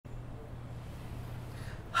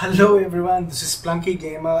Hello everyone, this is Plunky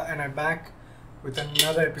Gamer and I'm back with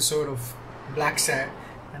another episode of Blacksad,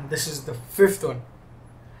 and this is the fifth one.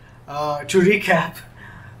 To recap,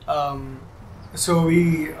 so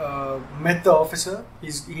we met the officer.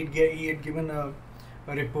 He had given a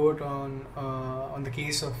report on the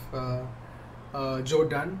case of Joe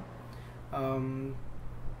Dunn.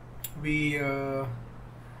 We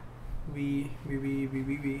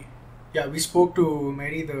spoke to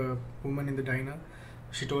Mary, the woman in the diner.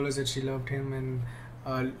 She told us that she loved him and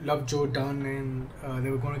loved Joe Dunn, and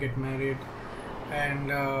they were going to get married.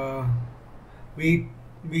 And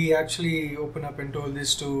we actually opened up and told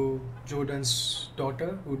this to Joe Dunn's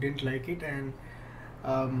daughter, who didn't like it and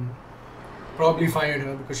probably fired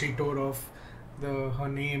her because she tore off her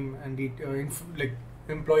name and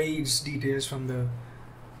employees' details from the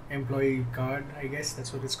employee card. I guess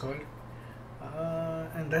that's what it's called.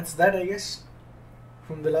 And that's that, I guess,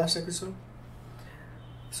 from the last episode.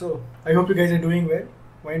 So I hope you guys are doing well.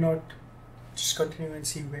 Why not just continue and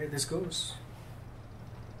see where this goes?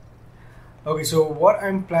 Okay, so what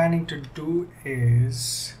I'm planning to do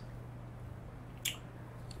is,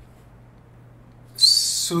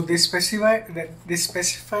 so they specified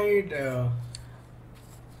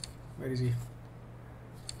where is he?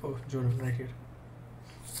 Oh, Jordan, right here.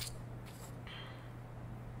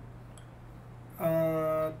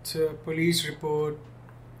 Police report.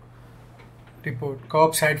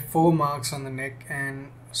 Cops had 4 marks on the neck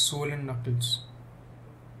and swollen knuckles.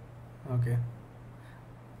 Okay.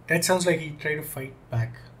 That sounds like he tried to fight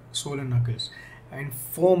back. Swollen knuckles. And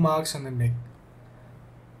 4 marks on the neck.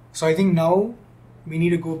 So I think now we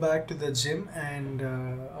need to go back to the gym and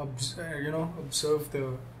observe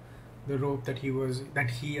the rope that he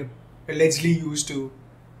allegedly used to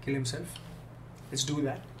kill himself. Let's do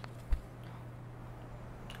that.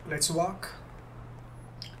 Let's walk.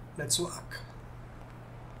 Let's walk.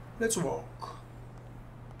 Let's walk.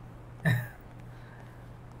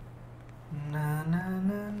 Na na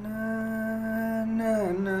na na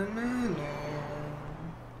na na na.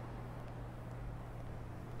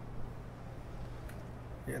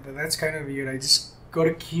 Yeah, that's kind of weird. I just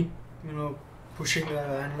gotta keep, pushing the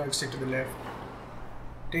analog stick to the left.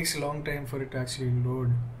 It takes a long time for it to actually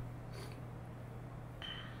load.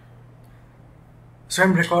 So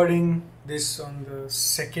I'm recording this on the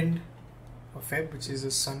 2nd of Feb, which is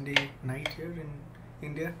a Sunday night here in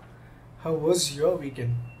India. How was your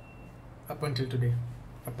weekend? Up until today,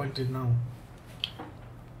 up until now.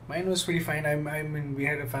 Mine was pretty fine. We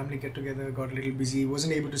had a family get together, got a little busy,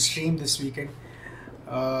 wasn't able to stream this weekend.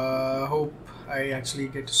 Hope I actually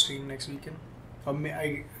get to stream next weekend. I'll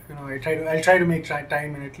try to make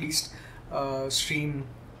time and at least stream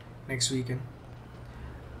next weekend.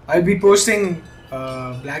 I'll be posting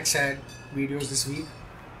Blacksad videos this week.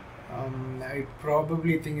 I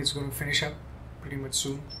probably think it's going to finish up pretty much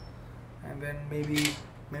soon, and then maybe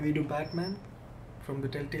do Batman from the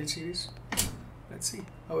Telltale series. Let's see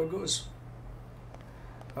how it goes.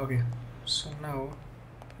 Okay, so now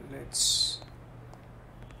let's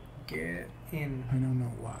get in. I don't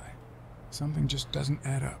know why. Something just doesn't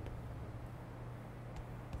add up.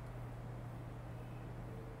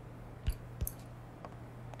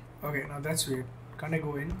 Okay, now that's weird. Can't I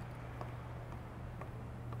go in?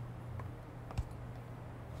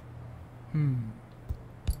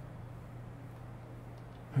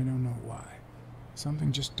 I don't know why.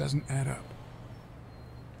 Something just doesn't add up.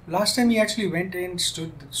 Last time he actually went in,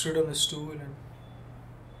 stood on the stool, and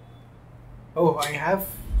oh, I have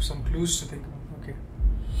some clues to think about.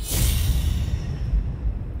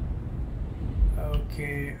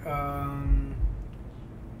 Okay.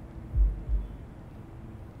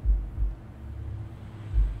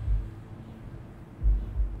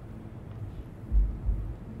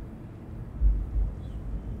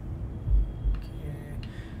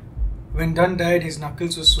 When Dunn died, his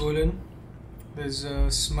knuckles were swollen. There's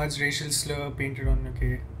a smudged racial slur painted on.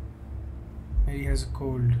 Okay. Maybe he has a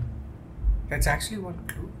cold. That's actually one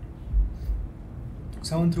clue.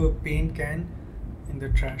 Someone threw a paint can in the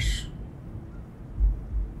trash.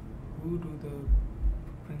 Who do the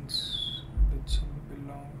prints of the gym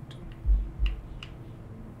belong to?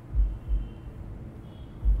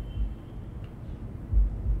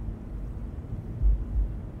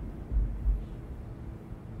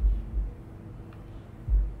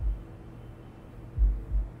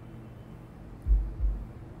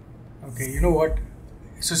 Okay, you know what?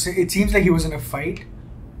 So it seems like he was in a fight.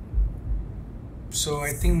 So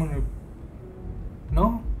I think I'm gonna...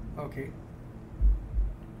 No? Okay.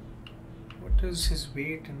 What does his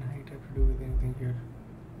weight and height have to do with anything here?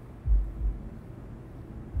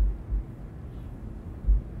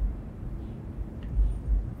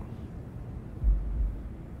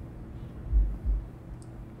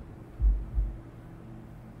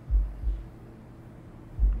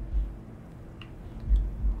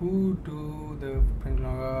 Who do the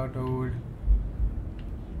Dude.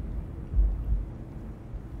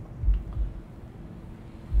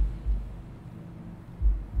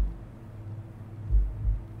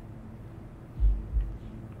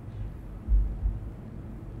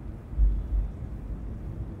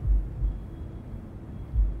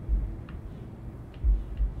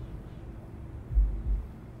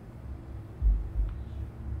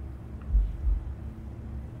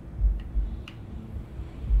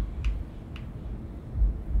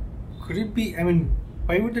 Could it be, I mean,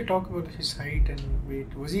 why would they talk about his height and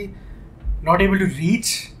weight? Was he not able to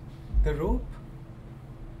reach the rope?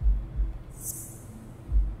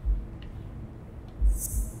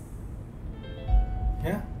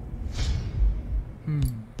 Yeah?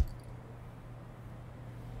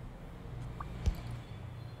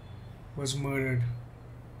 Was murdered.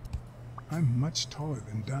 I'm much taller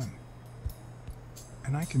than Dunn,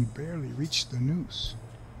 and I can barely reach the noose.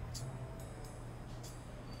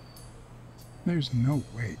 There's no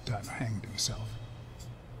way Dunn hanged himself.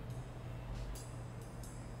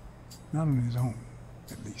 Not on his own,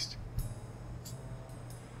 at least.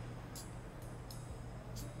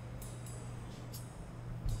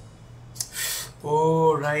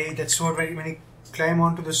 Oh, right. That's what, right. When he climbed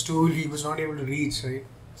onto the stool, he was not able to reach, right?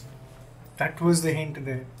 That was the hint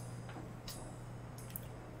there.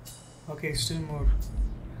 Okay, still more.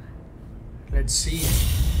 Let's see.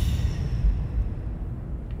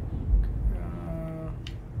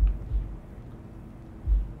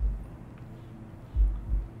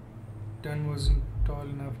 Dunn wasn't tall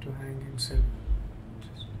enough to hang himself.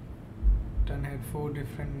 Dunn had 4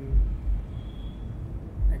 different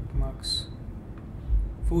neck marks.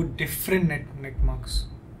 4 different neck marks.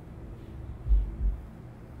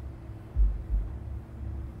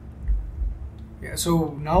 Yeah,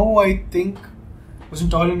 so now I think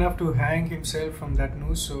wasn't tall enough to hang himself from that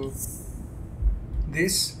noose. So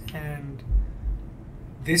this and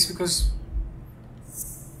this, because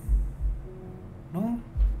no.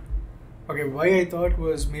 Okay, why I thought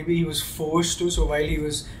was maybe he was forced to, so while he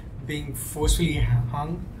was being forcefully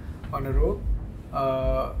hung on a rope,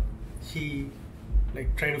 he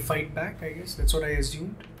like tried to fight back, I guess. That's what I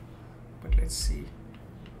assumed. But let's see.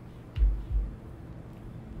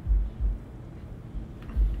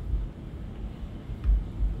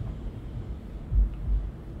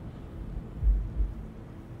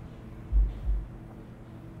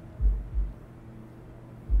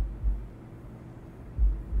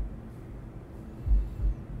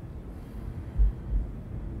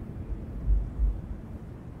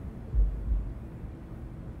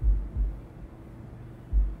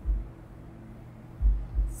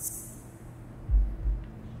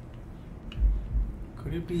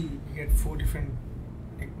 Could it be he had 4 different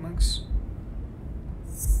neck marks?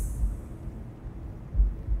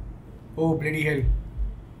 Oh, bloody hell.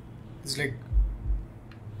 It's like...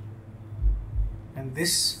 And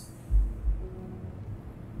this?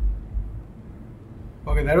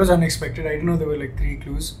 Okay, that was unexpected. I didn't know there were like 3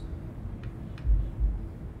 clues.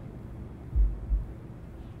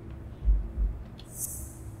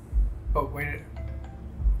 Oh,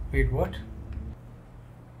 wait, what?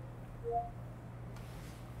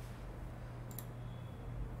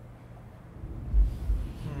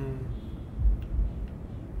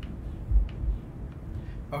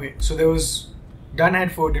 Okay, so there was... Dunn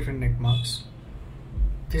had 4 different neck marks.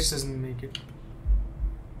 This doesn't make it.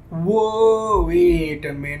 Whoa, wait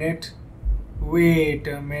a minute. Wait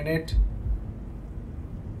a minute.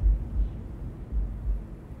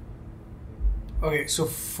 Okay, so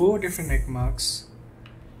 4 different neck marks.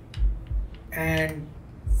 And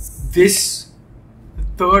this, the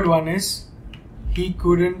third one is, he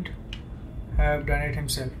couldn't have done it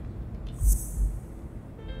himself.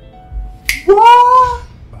 What?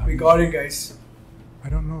 We got it, guys. I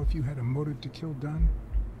don't know if you had a motive to kill Dunn,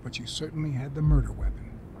 but you certainly had the murder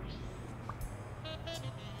weapon.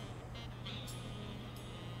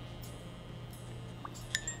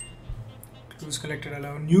 Clues collected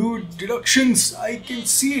allow new deductions. I can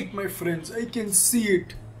see it, my friends. I can see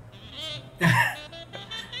it.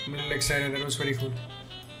 I'm a little excited. That was very cool.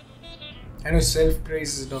 I know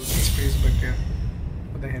self-praise is donkey's praise, but yeah.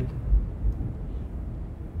 What the hell?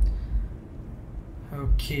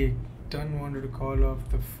 Okay, Dunn wanted to call off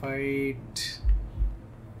the fight.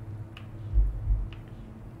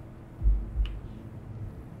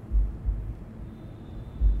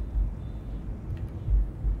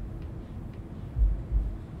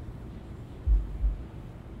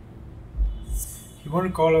 He wanted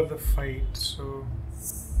to call off the fight, so...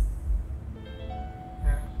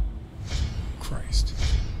 Yeah. Christ.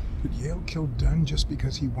 Did Yale kill Dunn just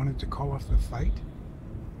because he wanted to call off the fight?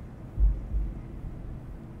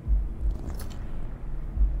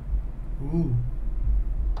 Ooh.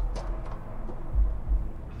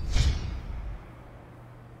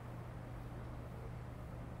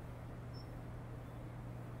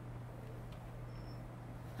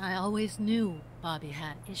 I always knew Bobby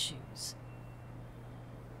had issues.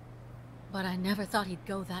 But I never thought he'd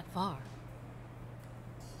go that far.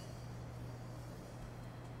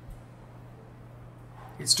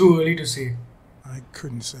 It's too early to say. I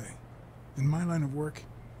couldn't say. In my line of work,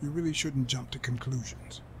 you really shouldn't jump to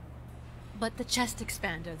conclusions. But the chest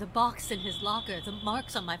expander, the box in his locker, the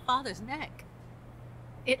marks on my father's neck.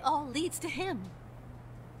 It all leads to him.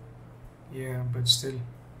 Yeah, but still.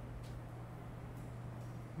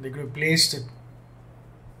 They could have placed it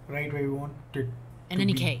right where we want it. In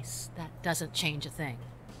any case, that doesn't change a thing.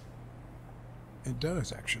 It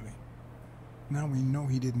does, actually. Now we know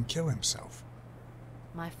he didn't kill himself.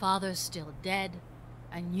 My father's still dead,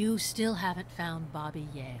 and you still haven't found Bobby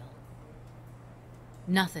Yale.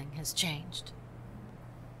 Nothing has changed.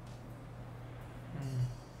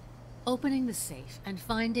 Opening the safe and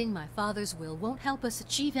finding my father's will won't help us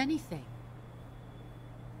achieve anything.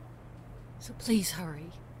 So please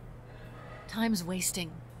hurry. Time's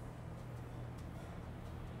wasting.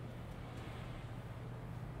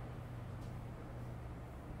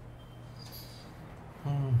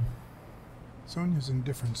 Sonia's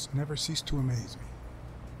indifference never ceased to amaze me.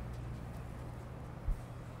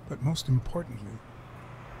 But most importantly,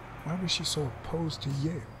 why was she so opposed to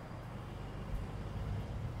Yale?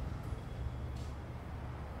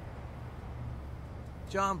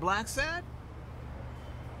 John Blacksad?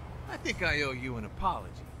 I think I owe you an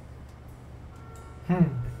apology.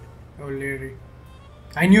 Oh, lady.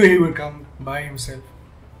 I knew he would come by himself.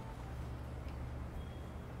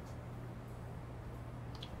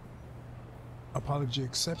 Apology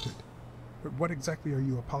accepted. But what exactly are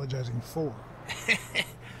you apologizing for?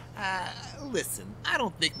 Listen, I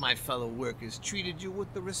don't think my fellow workers treated you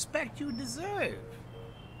with the respect you deserve.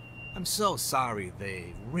 I'm so sorry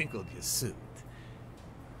they wrinkled your suit.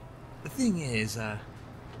 The thing is,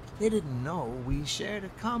 they didn't know we shared a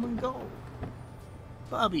common goal.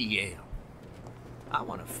 Bobby Yale. I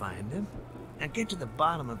want to find him and get to the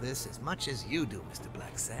bottom of this as much as you do, Mr.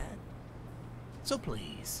 Blacksad. So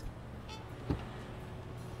please,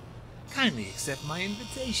 kindly accept my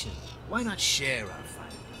invitation. Why not share our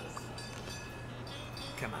findings?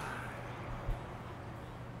 Come on.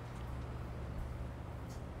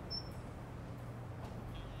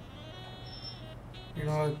 You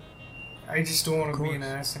know, I just don't want to be an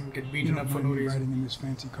ass and get beaten up for no reason. Riding in this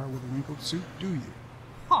fancy car with a wrinkled suit, do you?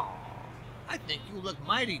 Oh, I think you look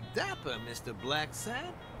mighty dapper, Mr.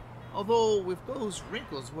 Blacksad. Although, if those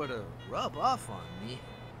wrinkles were to rub off on me...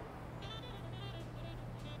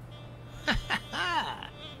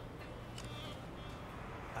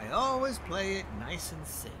 I always play it nice and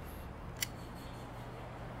safe.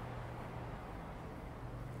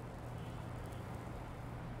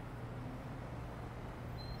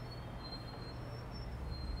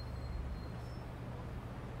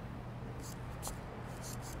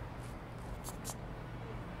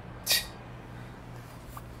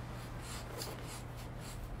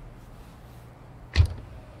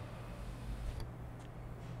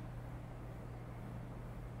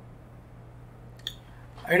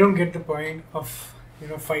 I don't get the point of,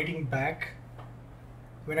 fighting back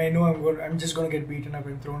when I know I'm just gonna get beaten up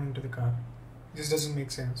and thrown into the car. It just doesn't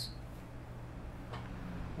make sense.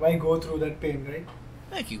 Why go through that pain, right?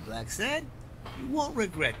 Thank you, Blacksad. You won't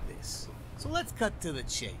regret this. So let's cut to the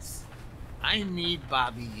chase. I need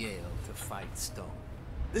Bobby Yale to fight Stone.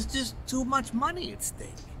 There's just too much money at stake.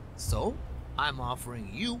 So, I'm offering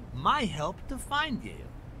you my help to find Yale.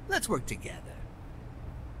 Let's work together.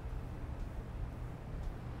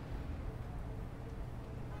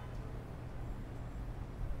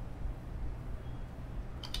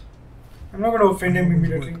 I'm not going to offend him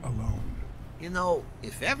immediately. Work alone. You know,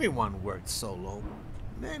 if everyone worked solo,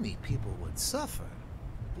 many people would suffer.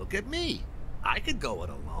 Look at me. I could go it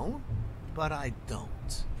alone, but I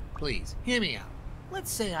don't. Please, hear me out. Let's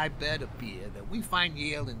say I bet a beer that we find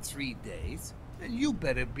Yale in 3 days, and you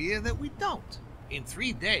bet a beer that we don't. In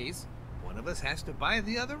 3 days, one of us has to buy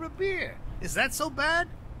the other a beer. Is that so bad?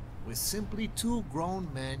 We're simply two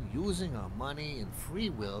grown men using our money and free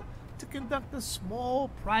will to conduct a small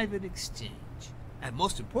private exchange. And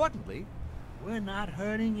most importantly, we're not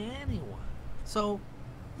hurting anyone. So,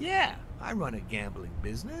 yeah, I run a gambling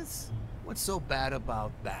business. What's so bad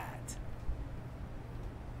about that?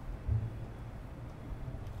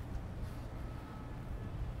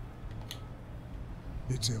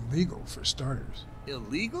 It's illegal for starters.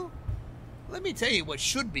 Illegal? Let me tell you what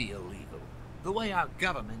should be illegal. The way our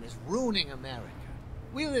government is ruining America.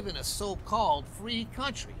 We live in a so-called free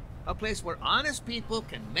country, a place where honest people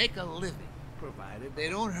can make a living, provided they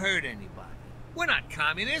don't hurt anybody. We're not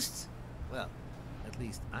communists. Well, at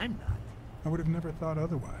least I'm not. I would have never thought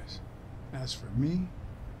otherwise. As for me,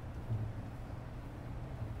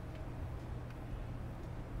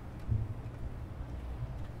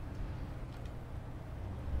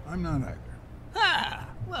 I'm not either. Ah,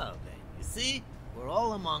 well then, you see, we're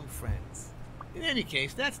all among friends. In any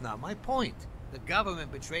case, that's not my point. The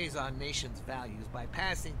government betrays our nation's values by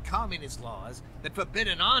passing communist laws that forbid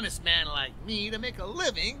an honest man like me to make a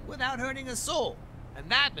living without hurting a soul. And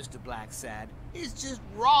that, Mr. Blacksad, is just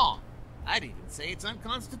wrong. I'd even say it's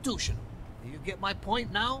unconstitutional. Do you get my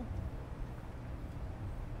point now?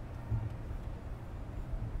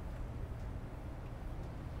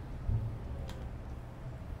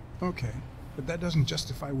 Okay, but that doesn't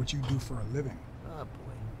justify what you do for a living. Oh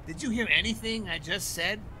boy. Did you hear anything I just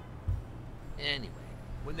said? Anyway,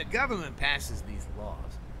 when the government passes these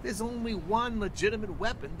laws, there's only one legitimate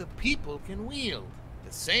weapon the people can wield.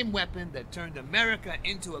 The same weapon that turned America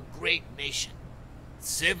into a great nation.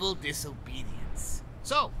 Civil disobedience.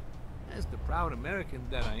 So, as the proud American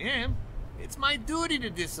that I am, it's my duty to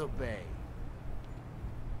disobey.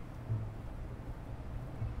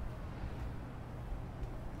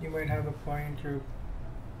 You might have a point, you're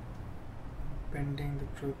bending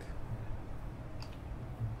the truth.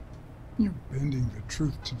 You're bending the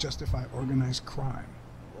truth to justify organized crime.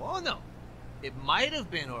 Oh no, it might have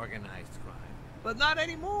been organized crime, but not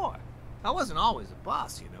anymore. I wasn't always a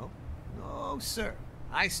boss, you know. No, sir.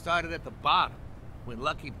 I started at the bottom, when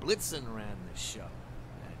Lucky Blitzen ran the show.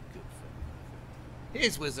 That good for nothing.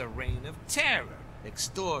 His was a reign of terror,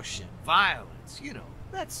 extortion, violence, you know,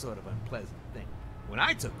 that sort of unpleasant thing. When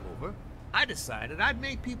I took over, I decided I'd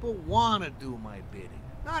make people want to do my bidding.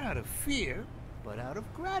 Not out of fear, but out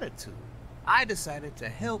of gratitude. I decided to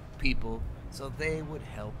help people so they would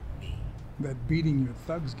help me. That beating your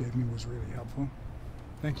thugs gave me was really helpful.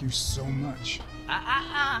 Thank you so much.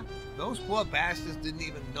 Those poor bastards didn't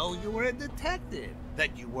even know you were a detective,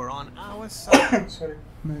 that you were on our side. Sorry.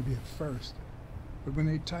 Maybe at first. But when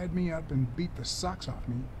they tied me up and beat the socks off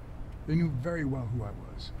me, they knew very well who I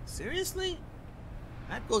was. Seriously?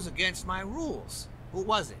 That goes against my rules. Who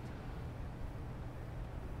was it?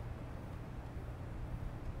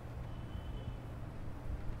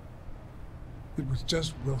 It was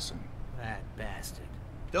just Wilson. That bastard.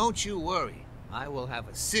 Don't you worry. I will have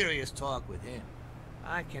a serious talk with him.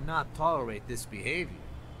 I cannot tolerate this behavior.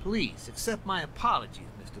 Please accept my apologies,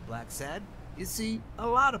 Mr. Blacksad. You see, a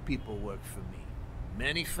lot of people work for me.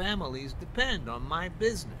 Many families depend on my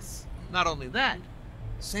business. Not only that,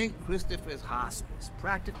 St. Christopher's Hospice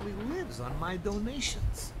practically lives on my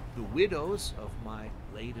donations. The widows of my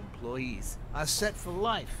late employees are set for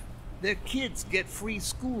life. Their kids get free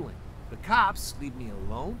schooling. The cops leave me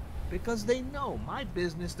alone because they know my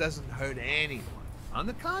business doesn't hurt anyone. On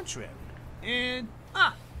the contrary. And,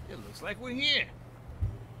 it looks like we're here.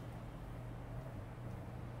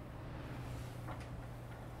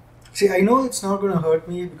 See, I know it's not going to hurt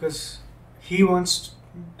me because he wants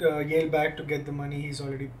Yale back to get the money he's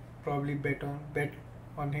already probably bet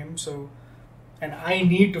on him. So, and I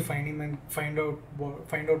need to find him and find out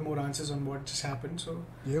more answers on what just happened. So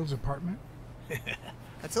Yale's apartment?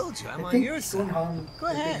 I told you, I'm I on think your don't side. harm Go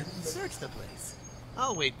the ahead, thing, search the place.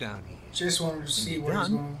 I'll wait down here. Just wanted to see When what you're he's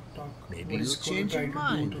done, going to talk. Maybe what you'll he's going change to your try to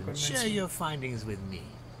do mind to and convince share me. your findings with me.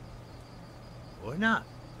 Or not.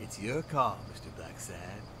 It's your call, Mr.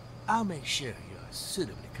 Blacksad. I'll make sure you're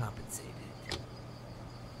suitably compensated.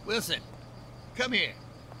 Wilson, come here.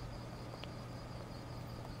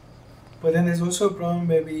 But then there's also a problem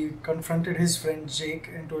where we confronted his friend Jake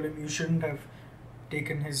and told him you shouldn't have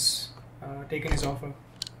taken his offer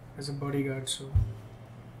as a bodyguard. So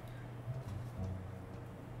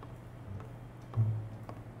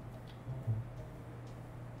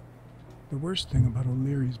The worst thing about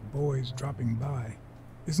O'Leary's boys dropping by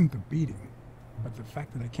isn't the beating, but the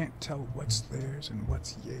fact that I can't tell what's theirs and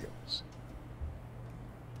what's Yale's.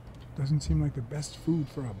 Doesn't seem like the best food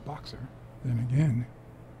for a boxer. Then again,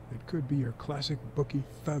 it could be your classic bookie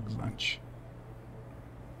thug lunch.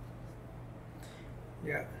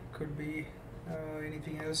 yeah, could be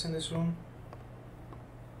anything else in this room.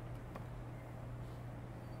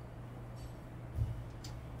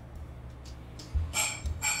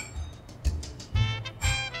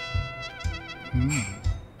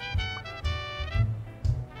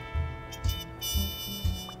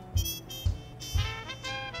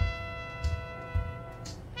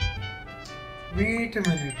 Wait a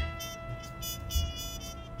minute.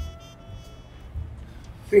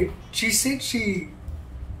 Wait, she said she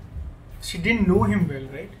She didn't know him well,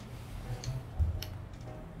 right?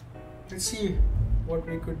 Let's see what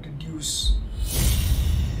we could deduce.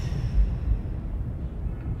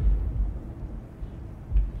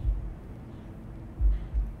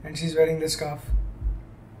 And she's wearing the scarf.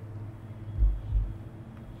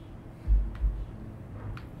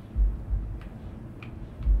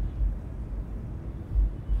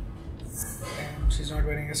 And she's not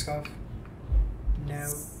wearing a scarf.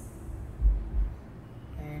 No.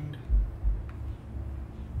 And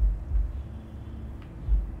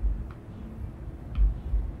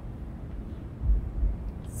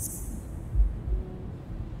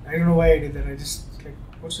I don't know why I did that. I just like,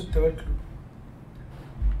 what's the third clue?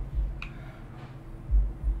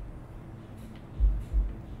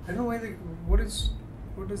 I don't know why what does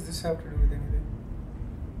this have to do with anything?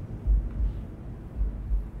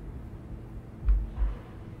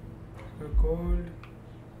 So gold.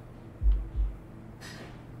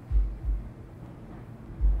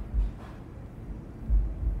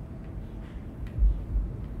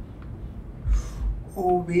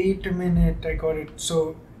 Oh, wait a minute, I got it.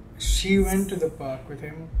 So she went to the park with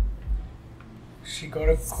him. She got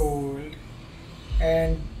a cold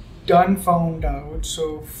and Dunn found out,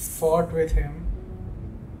 so fought with him.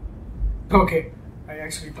 Okay, I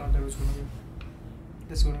actually thought that was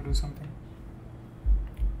gonna do something.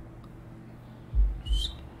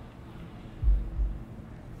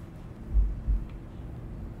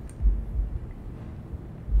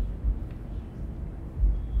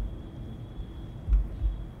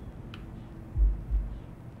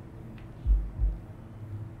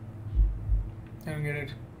 I don't get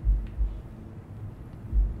it.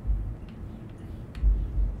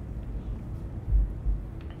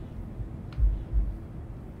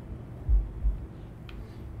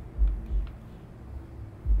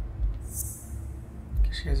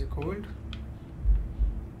 She has a cold.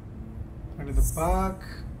 Went to the park.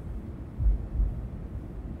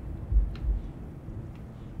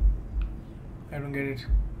 I don't get it.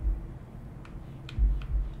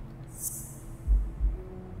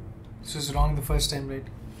 This was wrong the first time, right?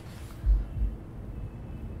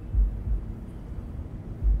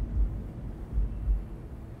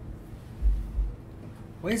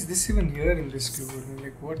 Why is this even here in this clue? I mean,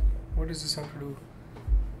 like, what does this have to do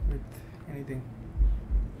with anything?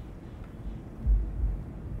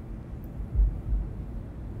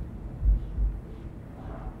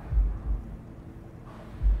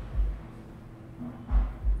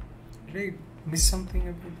 Did I miss something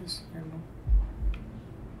about this? I don't know.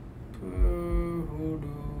 Who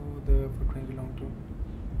do the footprints belong to?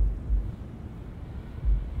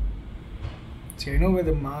 See, I know where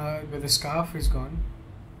the scarf is gone.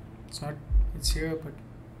 It's not. It's here, but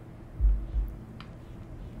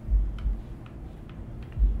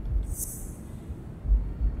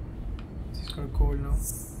she's got a cold now.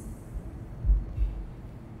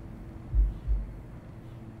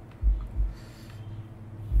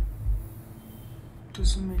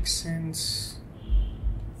 Doesn't make sense.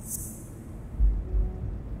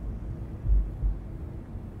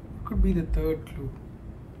 What could be the third clue?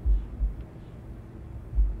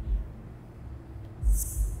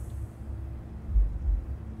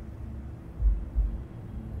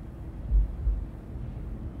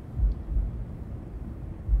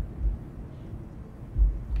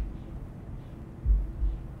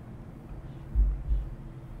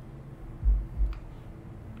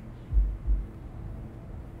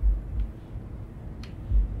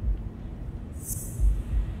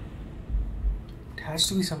 Has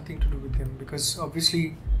to be something to do with him, because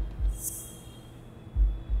obviously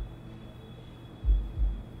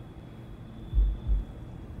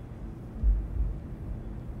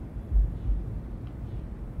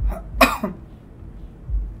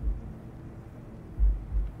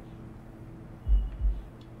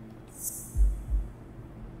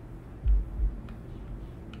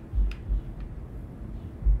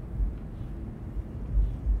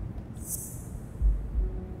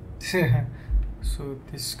so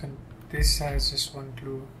this has just one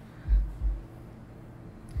clue.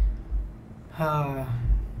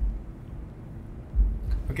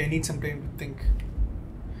 Okay, I need some time to think.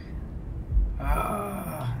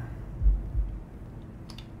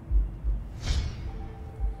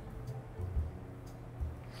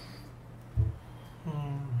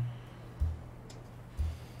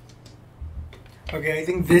 Okay, I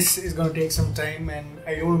think this is going to take some time, and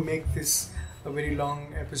I don't want to make this a very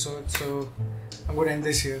long episode, so I'm going to end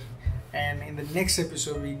this here. And in the next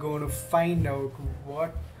episode, we're going to find out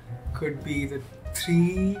what could be the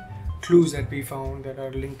 3 clues that we found that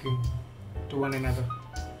are linking to one another.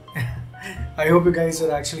 I hope you guys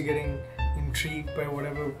are actually getting intrigued by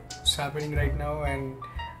whatever what's happening right now and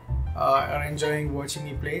are enjoying watching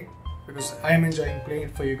me play, because I am enjoying playing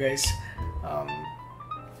it for you guys.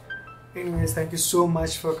 Anyways, thank you so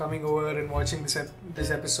much for coming over and watching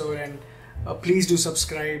this episode, and please do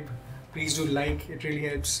subscribe, please do like, it really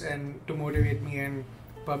helps and to motivate me and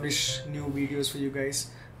publish new videos for you guys.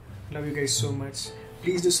 Love you guys so much.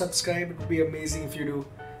 Please do subscribe, it would be amazing if you do.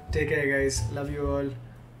 Take care guys, love you all.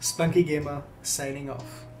 Spunky Gamer signing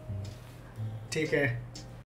off. Take care.